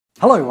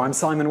Hello, I'm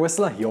Simon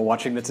Whistler, you're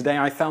watching the Today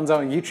I Found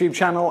Out YouTube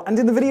channel, and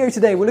in the video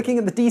today we're looking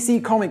at the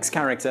DC Comics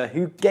character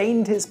who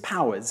gained his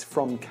powers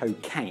from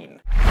cocaine.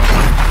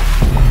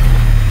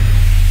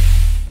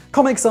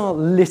 Comics are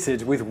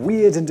littered with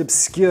weird and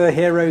obscure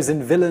heroes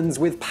and villains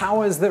with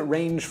powers that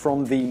range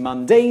from the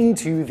mundane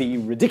to the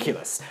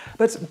ridiculous.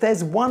 But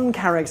there's one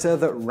character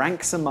that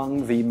ranks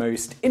among the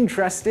most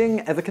interesting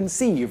ever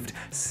conceived: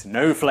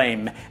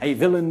 Snowflame, a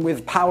villain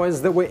with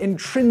powers that were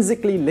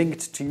intrinsically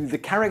linked to the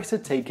character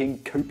taking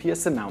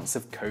copious amounts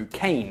of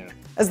cocaine.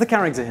 As the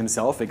character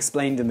himself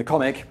explained in the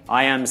comic,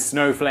 "I am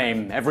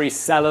Snowflame. Every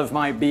cell of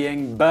my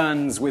being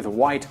burns with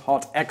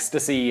white-hot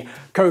ecstasy.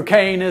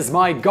 Cocaine is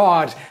my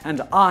god,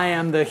 and I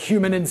am the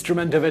human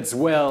instrument of its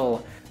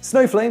will."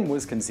 Snowflame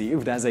was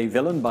conceived as a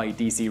villain by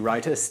DC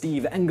writer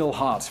Steve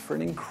Englehart for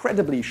an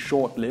incredibly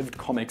short-lived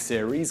comic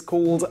series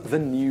called The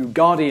New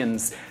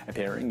Guardians,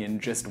 appearing in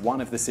just one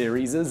of the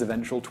series'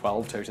 eventual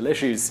 12 total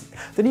issues.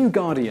 The New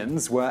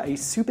Guardians were a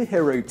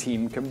superhero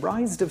team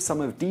comprised of some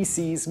of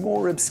DC's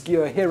more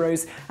obscure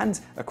heroes and,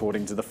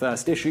 according to the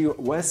first issue,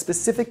 were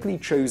specifically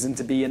chosen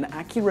to be an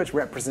accurate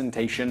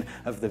representation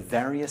of the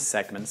various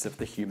segments of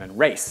the human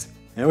race.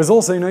 It was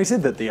also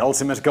noted that the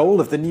ultimate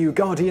goal of the New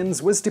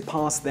Guardians was to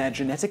pass their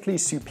genetically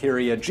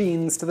superior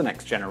genes to the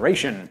next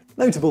generation.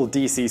 Notable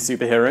DC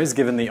superheroes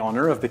given the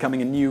honor of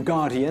becoming a New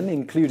Guardian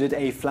included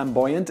a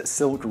flamboyant,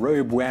 silk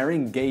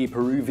robe-wearing gay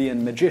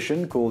Peruvian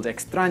magician called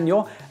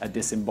Extraño, a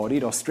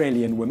disembodied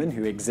Australian woman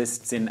who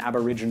exists in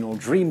Aboriginal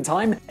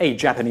Dreamtime, a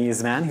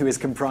Japanese man who is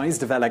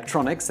comprised of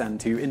electronics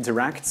and who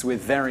interacts with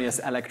various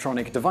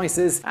electronic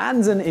devices,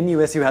 and an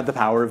Inuit who had the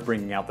power of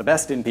bringing out the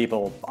best in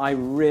people. I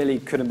really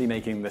couldn't be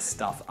making this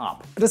stuff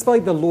up.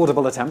 Despite the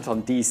laudable attempt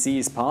on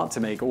DC's part to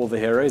make all the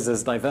heroes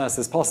as diverse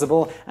as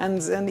possible,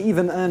 and an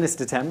even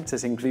earnest attempt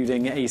at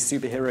including a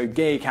superhero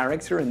gay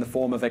character in the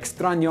form of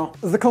Extraño,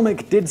 the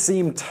comic did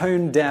seem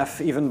tone-deaf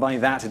even by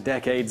that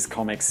decade's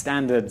comic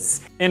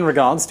standards. In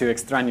regards to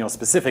Extraño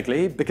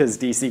specifically, because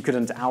DC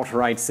couldn't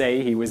outright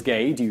say he was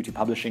gay due to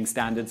publishing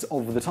standards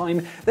of the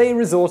time, they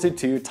resorted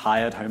to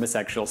tired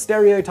homosexual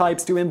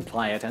stereotypes to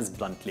imply it as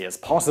bluntly as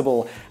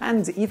possible,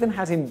 and even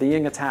had him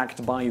being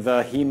attacked by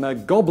the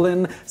Goblin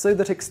so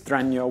that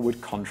Extraño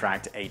would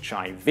contract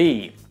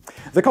HIV.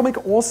 The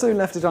comic also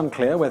left it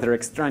unclear whether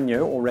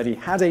Extraño already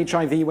had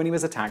HIV when he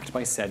was attacked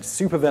by said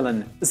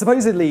supervillain.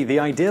 Supposedly, the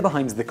idea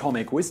behind the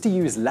comic was to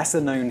use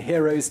lesser-known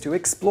heroes to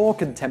explore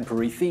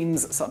contemporary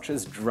themes such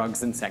as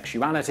drugs and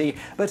sexuality,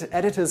 but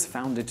editors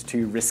found it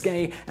too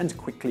risque and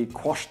quickly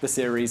quashed the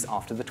series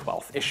after the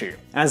 12th issue.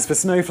 As for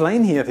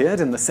Snowflame, he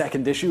appeared in the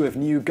second issue of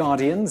New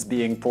Guardians,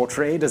 being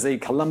portrayed as a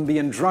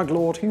Colombian drug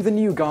lord who the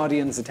New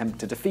Guardians attempt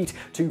to defeat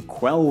to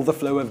quell the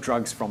flow of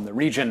drugs from the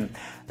region.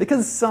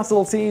 Because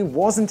subtlety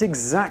wasn't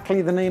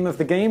exactly the name of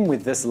the game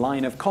with this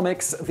line of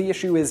comics, the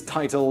issue is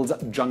titled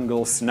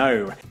Jungle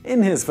Snow.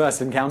 In his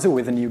first encounter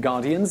with the New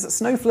Guardians,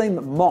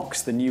 Snowflame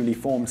mocks the newly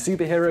formed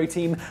superhero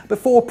team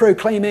before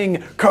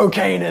proclaiming,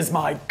 "Cocaine is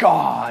my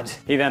god!"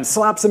 He then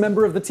slaps a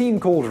member of the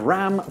team called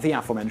Ram, the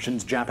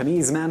aforementioned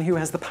Japanese man who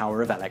has the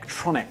power of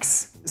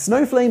electronics.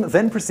 Snowflame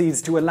then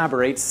proceeds to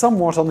elaborate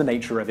somewhat on the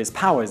nature of his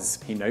powers.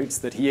 He notes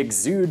that he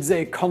exudes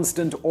a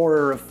constant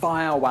aura of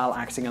fire while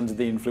acting under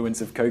the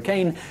influence of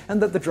cocaine,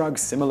 and that the drug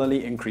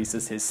similarly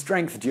increases his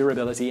strength,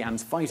 durability,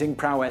 and fighting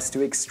prowess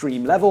to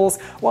extreme levels,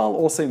 while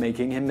also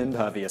making him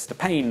impervious to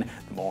pain.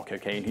 The more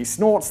cocaine he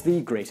snorts,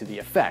 the greater the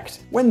effect.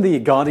 When the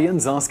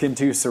Guardians ask him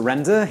to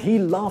surrender, he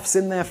laughs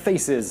in their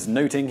faces,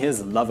 noting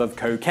his love of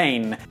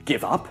cocaine.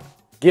 Give up?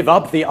 Give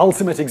up the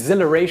ultimate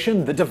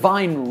exhilaration, the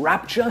divine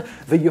rapture,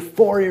 the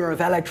euphoria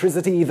of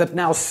electricity that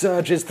now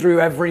surges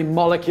through every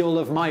molecule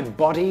of my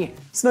body?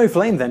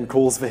 Snowflame then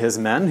calls for his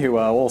men, who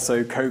are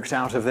also coked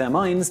out of their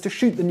minds, to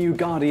shoot the New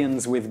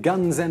Guardians with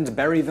guns and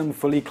bury them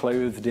fully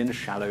clothed in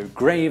shallow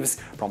graves,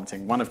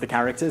 prompting one of the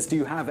characters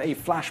to have a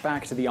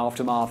flashback to the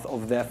aftermath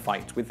of their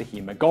fight with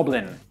the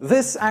Goblin.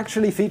 This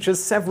actually features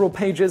several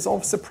pages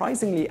of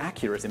surprisingly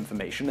accurate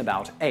information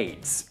about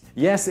AIDS.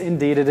 Yes,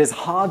 indeed, it is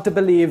hard to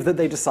believe that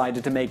they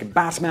decided to make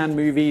Batman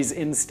movies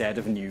instead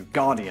of New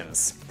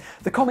Guardians.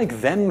 The comic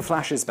then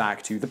flashes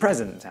back to the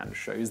present and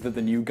shows that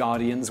the New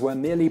Guardians were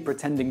merely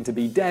pretending to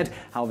be dead.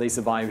 How they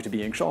survived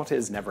being shot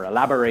is never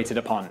elaborated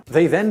upon.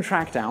 They then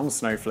track down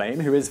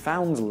Snowflame, who is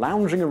found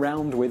lounging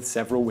around with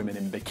several women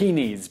in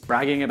bikinis,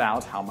 bragging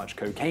about how much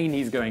cocaine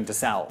he's going to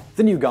sell.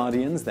 The New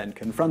Guardians then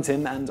confront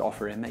him and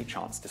offer him a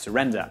chance to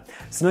surrender.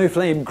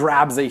 Snowflame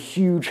grabs a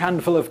huge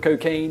handful of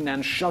cocaine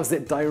and shoves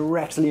it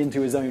directly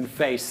into his own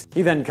face.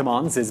 He then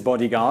commands his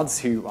bodyguards,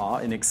 who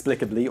are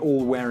inexplicably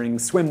all wearing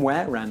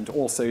swimwear and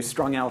also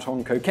strung out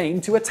on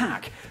cocaine, to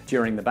attack.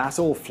 During the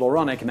battle,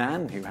 Floronic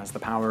Man, who has the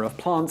power of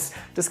plants,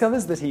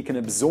 discovers that he can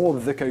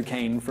absorb the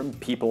cocaine from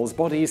people's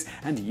bodies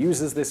and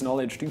uses this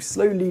knowledge to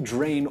slowly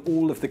drain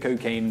all of the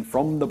cocaine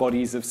from the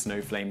bodies of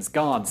Snowflame's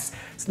guards.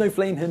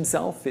 Snowflame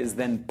himself is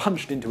then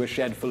punched into a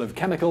shed full of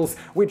chemicals,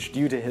 which,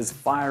 due to his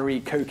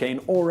fiery cocaine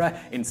aura,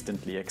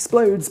 instantly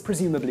explodes,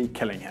 presumably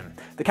killing him.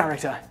 The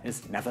character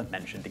is never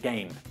mentioned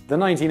again. The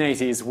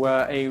 1980s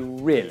were a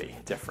really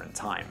different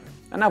time.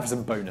 And now for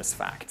some bonus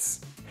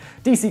facts.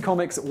 DC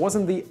Comics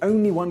wasn't the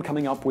only one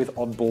coming up with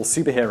oddball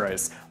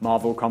superheroes.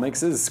 Marvel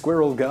Comics'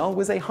 Squirrel Girl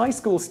was a high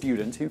school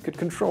student who could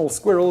control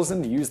squirrels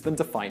and use them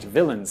to fight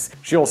villains.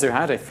 She also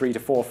had a 3 to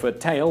 4 foot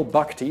tail,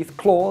 buck teeth,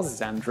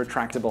 claws, and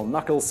retractable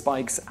knuckle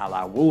spikes a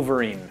la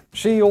Wolverine.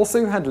 She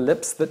also had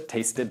lips that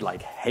tasted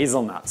like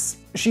hazelnuts.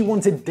 She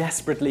wanted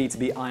desperately to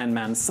be Iron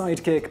Man's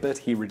sidekick, but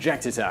he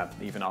rejected her,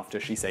 even after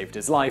she saved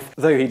his life,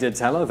 though he did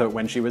tell her that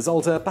when she was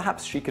older,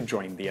 perhaps she could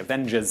join the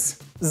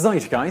Avengers.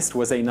 Zeitgeist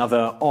was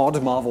another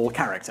odd Marvel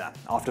character.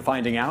 After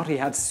finding out he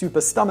had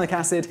super stomach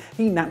acid,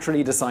 he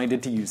naturally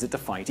decided to use it to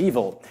fight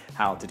evil.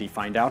 How did he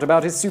find out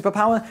about his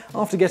superpower?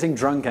 After getting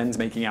drunk and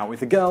making out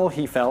with a girl,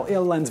 he fell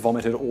ill and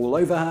vomited all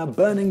over her,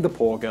 burning the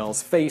poor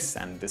girl's face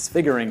and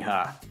disfiguring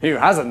her. Who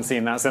hasn't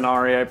seen that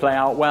scenario play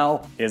out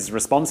well? His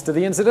response to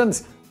the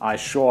incident? I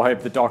sure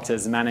hope the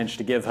doctors managed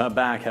to give her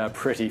back her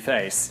pretty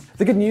face.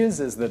 The good news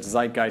is that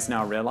Zeitgeist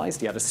now realized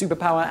he had a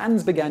superpower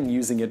and began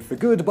using it for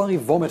good by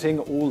vomiting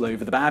all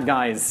over the bad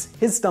guys.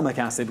 His stomach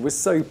acid was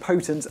so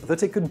potent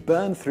that it could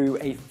burn through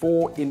a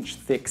 4-inch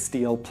thick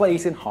steel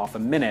plate in half a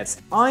minute.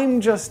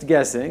 I'm just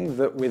guessing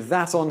that with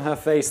that on her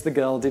face, the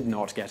girl did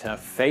not get her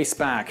face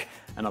back.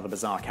 Another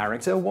bizarre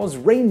character was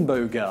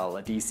Rainbow Girl,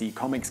 a DC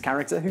Comics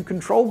character who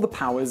controlled the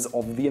powers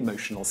of the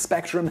emotional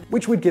spectrum,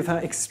 which would give her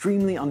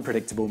extremely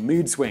unpredictable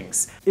mood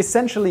swings.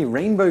 Essentially,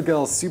 Rainbow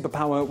Girl's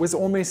superpower was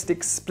almost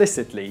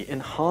explicitly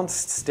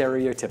enhanced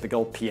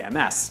stereotypical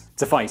PMS.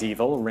 To fight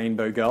evil,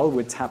 Rainbow Girl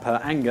would tap her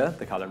anger,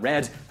 the color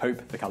red,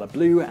 hope, the color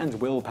blue, and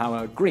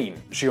willpower,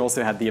 green. She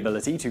also had the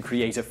ability to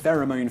create a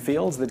pheromone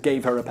field that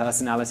gave her a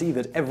personality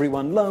that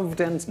everyone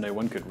loved and no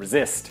one could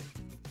resist.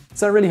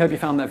 So I really hope you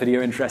found that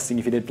video interesting.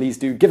 If you did, please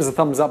do give us a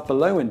thumbs up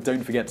below and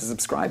don't forget to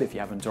subscribe if you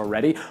haven't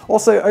already.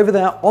 Also, over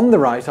there on the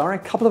right are a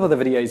couple of other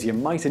videos you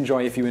might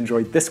enjoy if you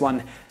enjoyed this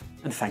one,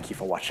 and thank you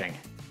for watching.